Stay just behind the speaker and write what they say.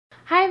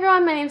Hi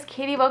everyone, my name is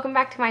Katie. Welcome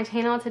back to my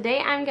channel. Today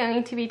I'm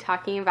going to be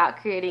talking about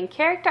creating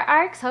character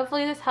arcs.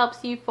 Hopefully this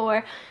helps you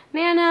for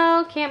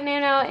Nano, Camp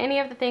Nano, any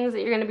of the things that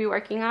you're going to be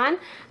working on.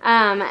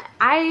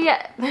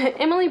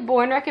 Emily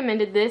Bourne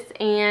recommended this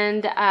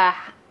and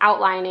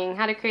outlining,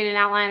 how to create an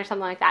outline or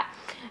something like that.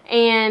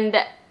 And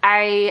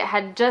I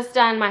had just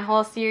done my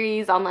whole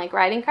series on like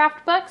writing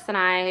craft books,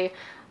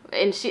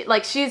 and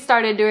she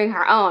started doing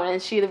her own,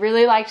 and she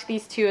really liked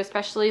these two,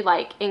 especially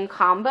like in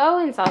combo.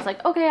 And so I was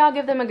like, okay, I'll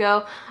give them a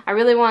go. I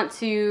really want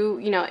to,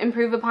 you know,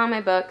 improve upon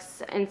my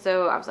books. And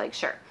so I was like,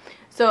 sure.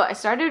 So I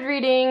started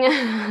reading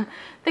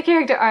the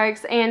character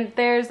arcs, and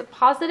there's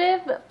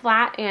positive,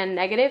 flat, and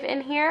negative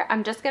in here.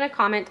 I'm just going to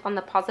comment on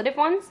the positive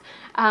ones.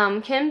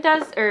 KM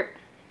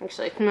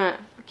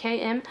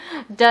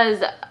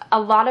does a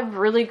lot of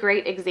really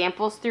great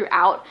examples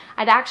throughout.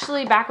 I'd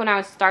actually, back when I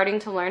was starting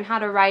to learn how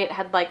to write,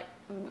 had like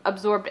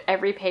absorbed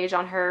every page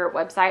on her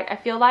website. I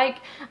feel like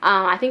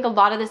I think a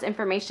lot of this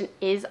information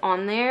is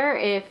on there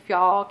if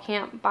y'all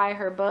can't buy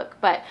her book,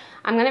 but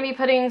I'm going to be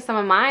putting some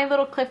of my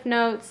little cliff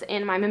notes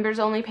in my members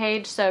only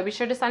page, so be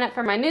sure to sign up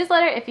for my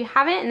newsletter if you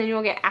haven't, and then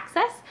you'll get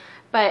access.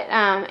 But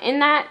in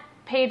that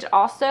page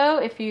also,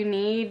 if you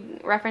need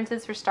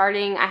references for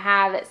starting, I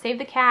have Save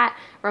the Cat,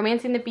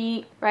 Romancing the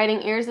Beat, Writing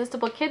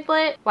Irresistible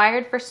Kidlit,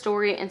 Wired for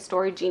Story, and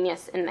Story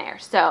Genius in there.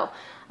 So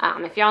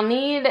if y'all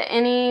need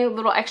any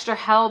little extra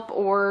help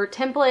or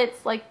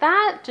templates like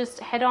that,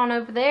 just head on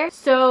over there.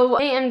 So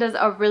KM does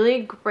a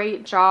really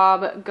great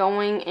job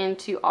going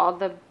into all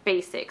the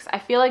basics. I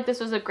feel like this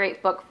was a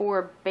great book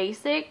for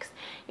basics,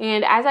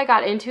 and as I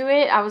got into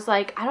it, I was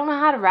like, I don't know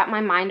how to wrap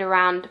my mind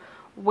around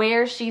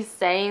where she's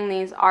saying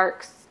these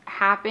arcs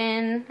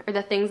happen, or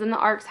the things in the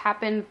arcs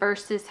happen,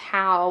 versus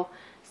how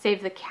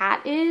Save the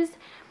Cat is.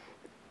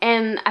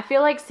 And I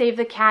feel like Save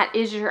the Cat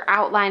is your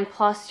outline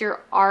plus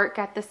your arc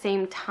at the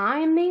same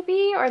time,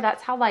 maybe, or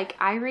that's how like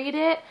I read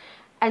it.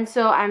 And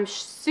so I'm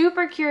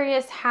super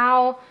curious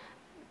how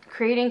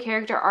creating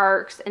character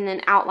arcs and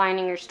then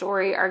outlining your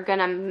story are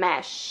gonna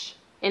mesh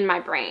in my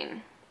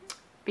brain,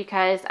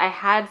 because I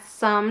had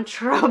some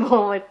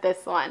trouble with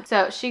this one.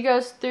 So she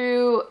goes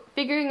through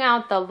figuring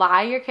out the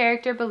lie your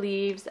character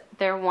believes,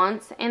 their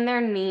wants and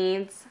their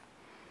needs,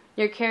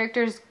 your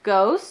character's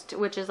ghost,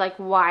 which is like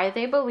why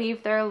they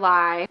believe their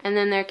lie, and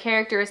then their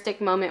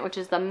characteristic moment, which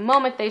is the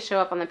moment they show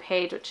up on the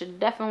page, which should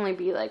definitely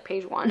be like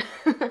page 1.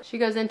 She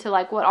goes into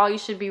like what all you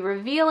should be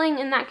revealing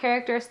in that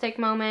characteristic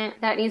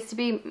moment that needs to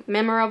be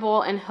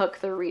memorable and hook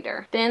the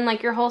reader. Then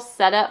like your whole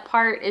setup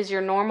part is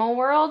your normal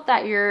world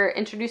that you're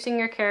introducing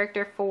your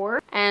character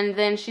for, and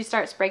then she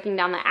starts breaking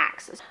down the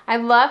acts. I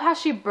love how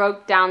she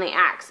broke down the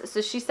acts.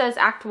 So she says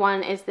Act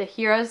 1 is the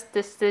hero's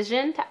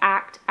decision to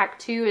act, Act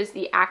 2 is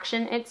the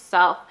action itself,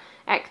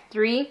 Act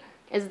 3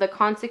 is the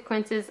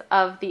consequences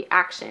of the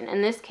action.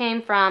 And this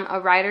came from A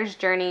Writer's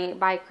Journey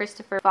by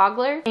Christopher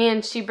Fogler,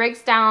 and she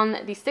breaks down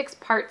the 6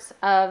 parts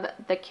of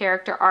the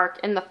character arc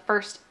in the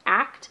first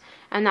act,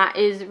 and that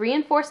is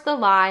reinforce the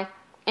lie,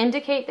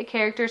 indicate the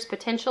character's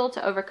potential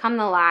to overcome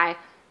the lie,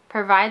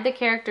 provide the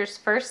character's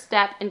first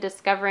step in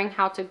discovering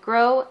how to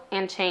grow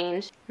and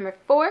change. Number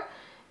 4,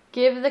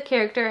 give the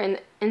character an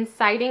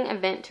inciting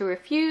event to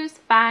refuse.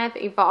 5,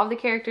 evolve the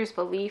character's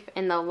belief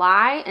in the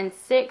lie. And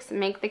 6,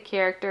 make the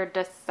character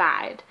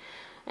decide.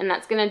 And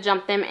that's going to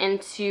jump them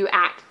into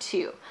Act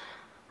 2.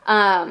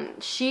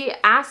 She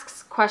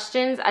asks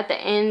questions at the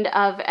end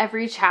of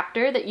every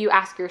chapter that you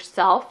ask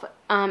yourself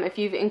if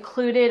you've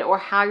included or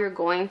how you're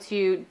going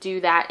to do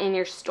that in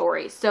your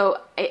story. So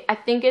I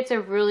think it's a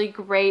really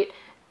great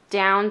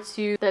down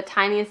to the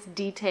tiniest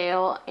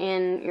detail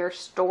in your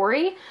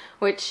story,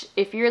 which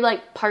if you're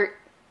like part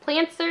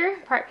pantser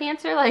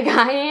like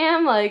I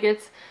am, like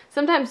it's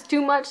sometimes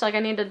too much, like I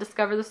need to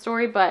discover the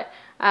story. But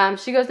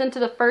she goes into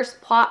the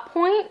first plot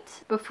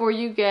point before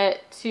you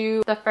get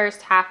to the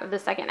first half of the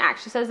second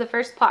act. She says the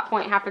first plot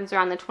point happens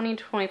around the 20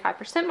 to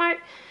 25% mark.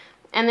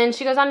 And then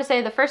she goes on to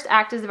say the first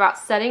act is about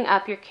setting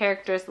up your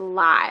character's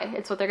lie.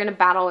 It's what they're going to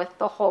battle with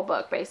the whole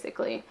book,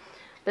 basically.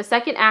 The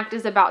second act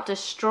is about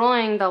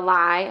destroying the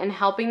lie and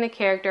helping the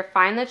character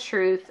find the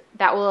truth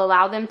that will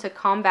allow them to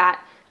combat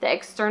the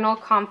external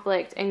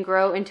conflict and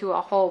grow into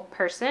a whole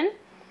person.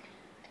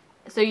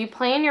 So you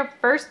plan your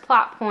first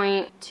plot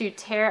point to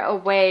tear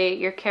away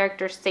your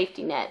character's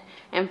safety net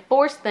and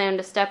force them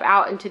to step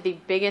out into the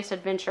biggest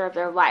adventure of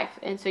their life.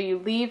 And so you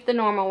leave the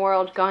normal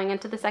world going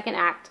into the second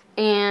act.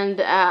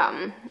 And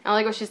I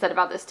like what she said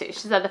about this too.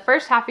 She said the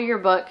first half of your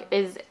book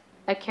is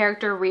a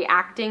character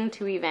reacting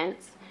to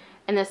events,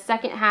 and the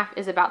second half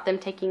is about them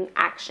taking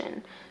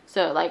action.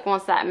 So like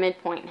once that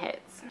midpoint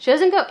hits. She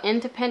doesn't go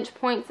into pinch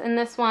points in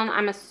this one.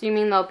 I'm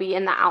assuming they'll be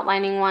in the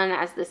outlining one,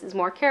 as this is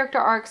more character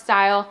arc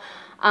style.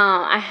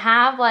 I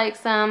have like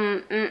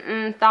some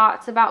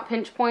thoughts about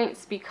pinch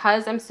points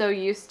because I'm so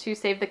used to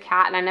Save the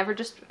Cat, and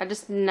I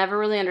just never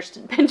really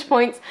understood pinch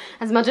points.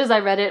 As much as I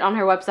read it on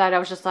her website, I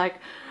was just like,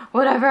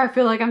 whatever, I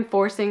feel like I'm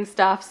forcing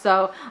stuff.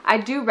 So I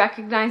do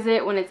recognize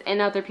it when it's in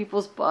other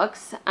people's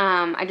books.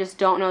 I just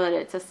don't know that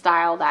it's a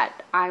style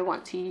that I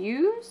want to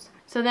use.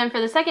 So then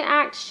for the second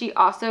act, she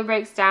also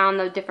breaks down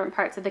the different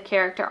parts of the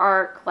character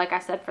arc, like I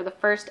said, for the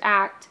first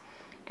act.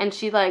 And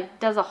she like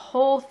does a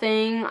whole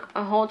thing,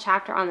 a whole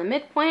chapter on the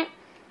midpoint.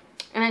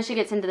 And then she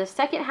gets into the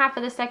second half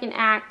of the second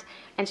act,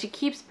 and she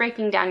keeps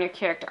breaking down your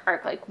character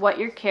arc, like what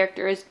your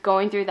character is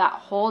going through that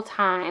whole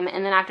time.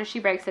 And then after she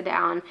breaks it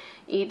down,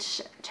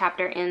 each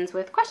chapter ends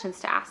with questions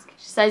to ask.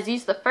 She says,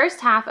 use the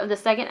first half of the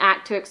second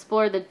act to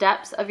explore the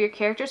depths of your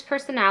character's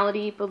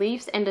personality,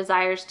 beliefs, and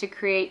desires to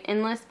create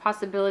endless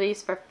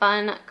possibilities for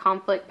fun,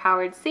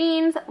 conflict-powered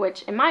scenes,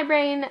 which in my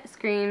brain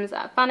screams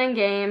fun and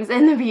games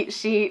in the beat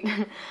sheet.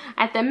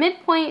 At the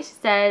midpoint, she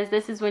says,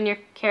 this is when your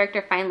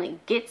character finally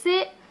gets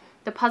it.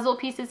 The puzzle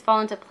pieces fall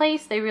into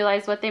place, they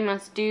realize what they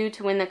must do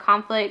to win the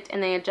conflict,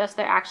 and they adjust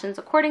their actions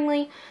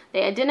accordingly.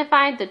 They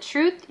identified the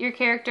truth your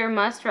character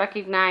must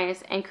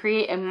recognize and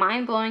create a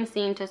mind-blowing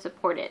scene to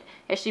support it.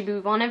 It should be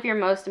one of your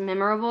most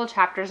memorable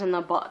chapters in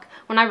the book.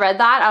 When I read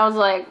that, I was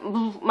like,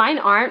 mine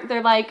aren't.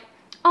 They're like,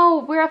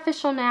 oh, we're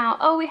official now.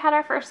 Oh, we had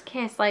our first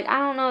kiss. Like, I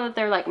don't know that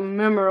they're like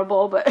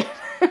memorable, but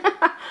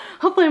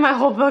hopefully my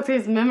whole book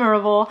is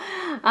memorable.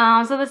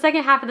 So the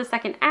second half of the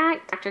second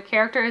act, your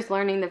character is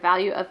learning the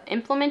value of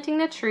implementing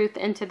the truth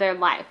into their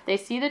life. They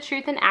see the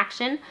truth in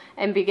action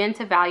and begin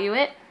to value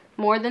it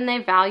more than they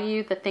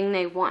value the thing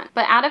they want.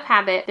 But out of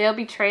habit, they'll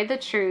betray the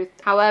truth.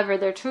 However,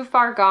 they're too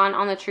far gone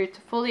on the truth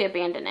to fully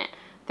abandon it.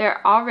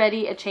 They're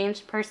already a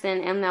changed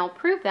person, and they'll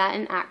prove that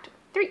in Act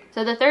 3.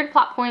 So the third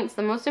plot point,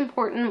 the most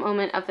important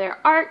moment of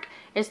their arc,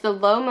 is the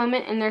low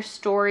moment in their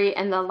story,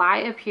 and the lie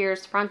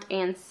appears front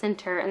and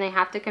center, and they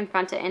have to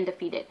confront it and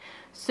defeat it.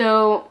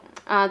 So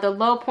the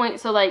low point,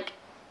 so like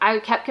I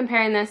kept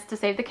comparing this to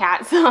Save the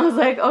Cat. So I was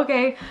like,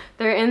 okay,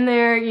 they're in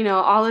there, you know,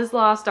 all is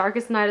lost,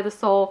 darkest night of the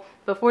soul,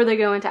 before they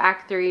go into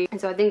Act 3. And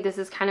so I think this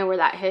is kind of where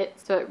that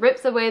hits. So it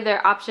rips away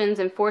their options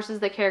and forces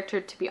the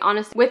character to be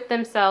honest with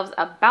themselves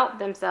about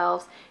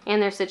themselves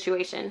and their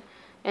situation.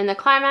 In the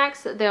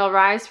climax, they'll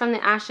rise from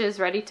the ashes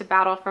ready to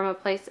battle from a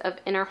place of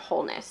inner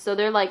wholeness. So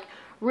they're like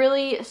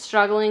really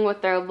struggling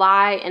with their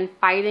lie and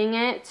fighting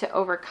it to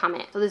overcome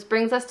it. So this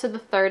brings us to the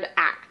third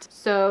act.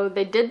 So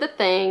they did the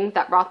thing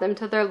that brought them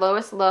to their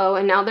lowest low,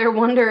 and now they're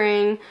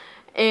wondering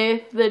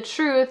if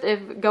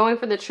going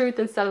for the truth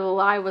instead of the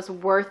lie was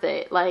worth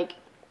it. Like,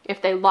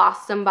 if they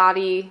lost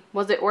somebody,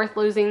 was it worth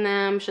losing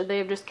them? Should they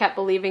have just kept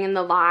believing in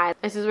the lie?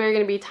 This is where you're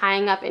going to be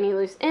tying up any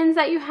loose ends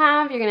that you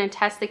have. You're going to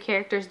test the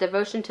character's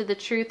devotion to the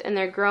truth and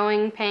their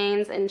growing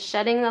pains and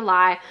shedding the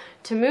lie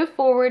to move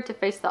forward to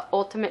face the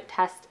ultimate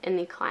test in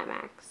the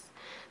climax.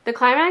 The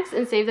climax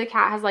in Save the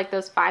Cat has like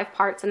those 5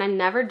 parts, and I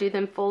never do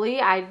them fully.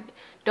 I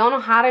don't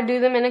know how to do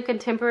them in a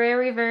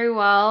contemporary very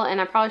well,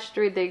 and I probably should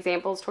read the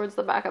examples towards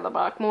the back of the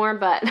book more,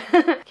 but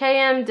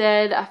KM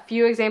did a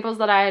few examples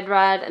that I had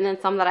read and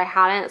then some that I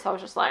hadn't, so I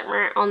was just like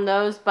on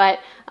those, but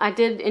I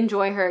did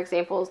enjoy her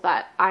examples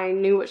that I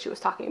knew what she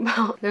was talking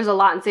about. There's a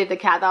lot in Save the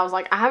Cat that I was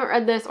like, I haven't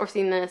read this or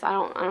seen this, I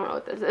don't know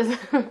what this is.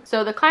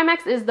 So the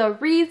climax is the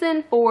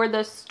reason for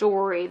the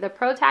story. The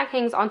protag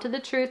hangs onto the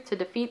truth to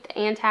defeat the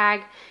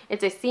antag.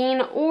 It's a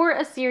scene or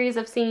a series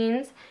of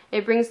scenes.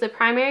 It brings the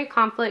primary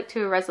conflict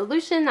to a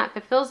resolution that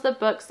fulfills the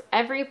book's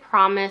every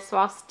promise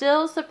while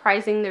still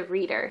surprising the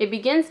reader. It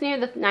begins near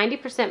the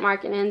 90%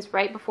 mark and ends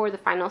right before the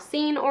final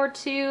scene or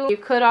two. You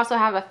could also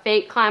have a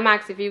fake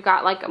climax if you've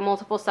got like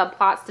multiple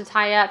subplots to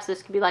tie up. So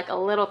this could be like a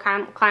little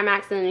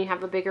climax and then you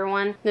have a bigger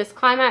one. This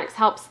climax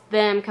helps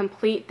them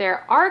complete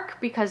their arc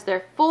because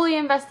they're fully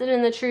invested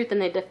in the truth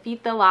and they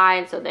defeat the lie,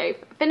 and so they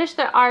finish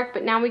their arc,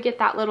 but now we get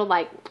that little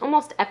like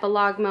almost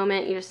epilogue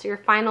moment. You just see your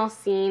final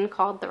scene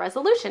called the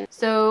resolution.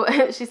 So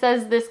she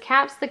says this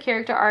caps the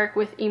character arc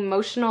with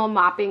emotional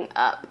mopping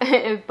up.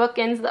 It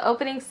bookends the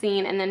opening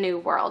scene in the new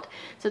world.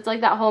 So it's like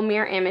that whole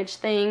mirror image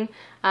thing.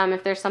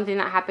 If there's something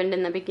that happened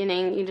in the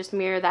beginning, you just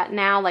mirror that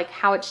now, like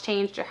how it's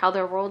changed or how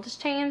their world has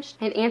changed.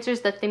 It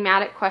answers the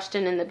thematic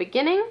question in the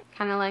beginning,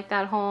 kind of like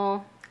that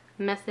whole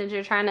message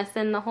you're trying to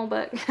send the whole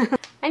book.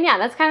 And yeah,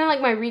 that's kind of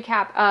like my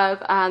recap of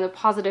the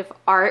positive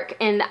arc,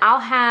 and I'll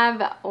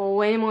have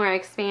way more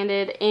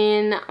expanded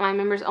in my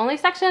members only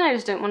section. I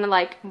just didn't want to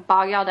like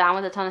bog y'all down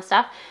with a ton of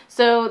stuff.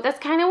 So that's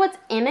kind of what's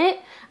in it.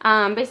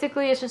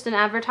 Basically it's just an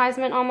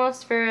advertisement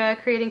almost for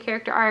creating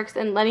character arcs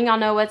and letting y'all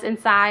know what's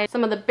inside.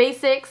 Some of the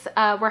basics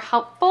were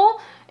helpful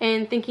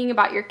in thinking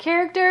about your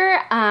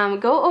character.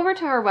 Go over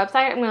to her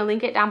website. I'm going to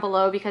link it down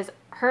below because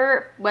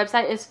her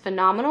website is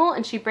phenomenal,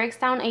 and she breaks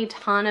down a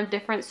ton of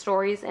different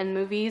stories and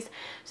movies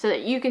so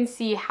that you can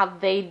see how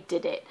they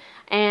did it.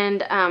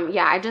 And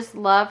yeah, I just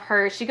love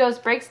her. She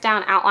breaks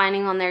down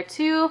outlining on there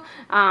too,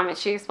 and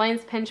she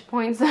explains pinch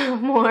points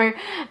more,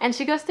 and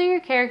she goes through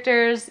your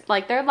characters,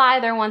 like their lie,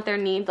 their want, their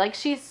need. Like,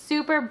 she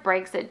super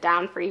breaks it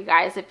down for you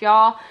guys. If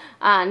y'all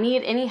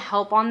need any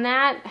help on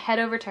that, head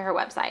over to her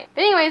website.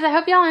 But anyways, I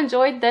hope y'all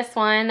enjoyed this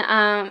one.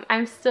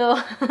 I'm still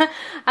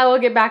I will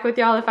get back with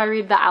y'all if I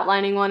read the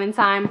outlining one in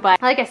time,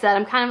 but like I said,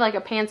 I'm kind of like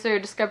a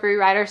pantser discovery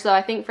writer, so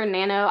I think for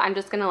Nano I'm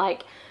just gonna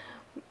like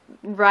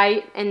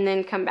write and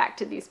then come back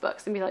to these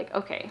books and be like,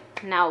 okay,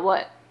 now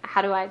what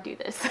how do I do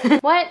this?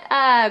 What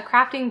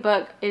crafting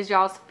book is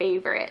y'all's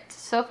favorite?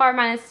 So far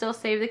mine is still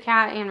Save the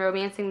Cat and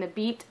Romancing the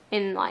Beat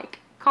in like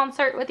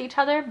concert with each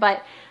other,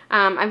 but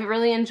I've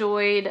really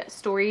enjoyed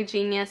Story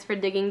Genius for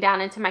digging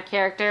down into my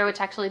character,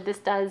 which actually this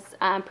does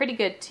pretty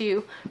good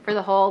too for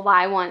the whole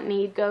lie, want,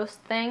 need, ghost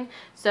thing.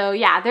 So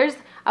yeah, there's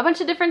a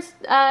bunch of different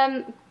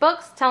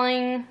books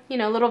telling, you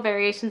know, little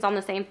variations on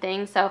the same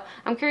thing. So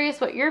I'm curious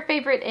what your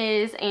favorite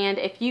is, and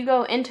if you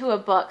go into a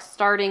book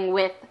starting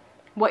with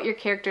what your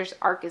character's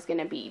arc is going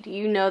to be. Do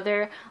you know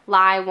their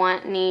lie,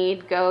 want,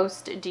 need,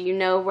 ghost? Do you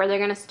know where they're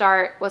going to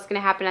start, what's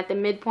going to happen at the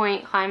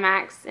midpoint,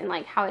 climax, and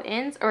like how it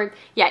ends? Or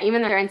yeah,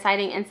 even their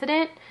inciting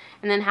incident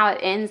and then how it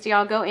ends. Do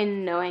y'all go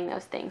in knowing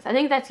those things? I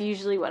think that's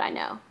usually what I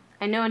know.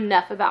 I know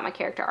enough about my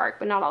character arc,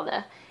 but not all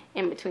the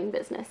in-between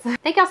business.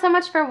 Thank y'all so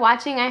much for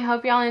watching. I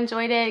hope y'all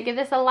enjoyed it. Give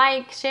this a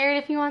like, share it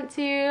if you want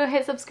to,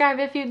 hit subscribe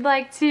if you'd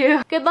like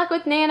to. Good luck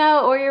with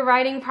Nano or your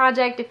writing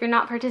project if you're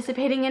not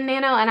participating in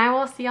Nano, and I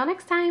will see y'all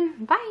next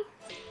time. Bye!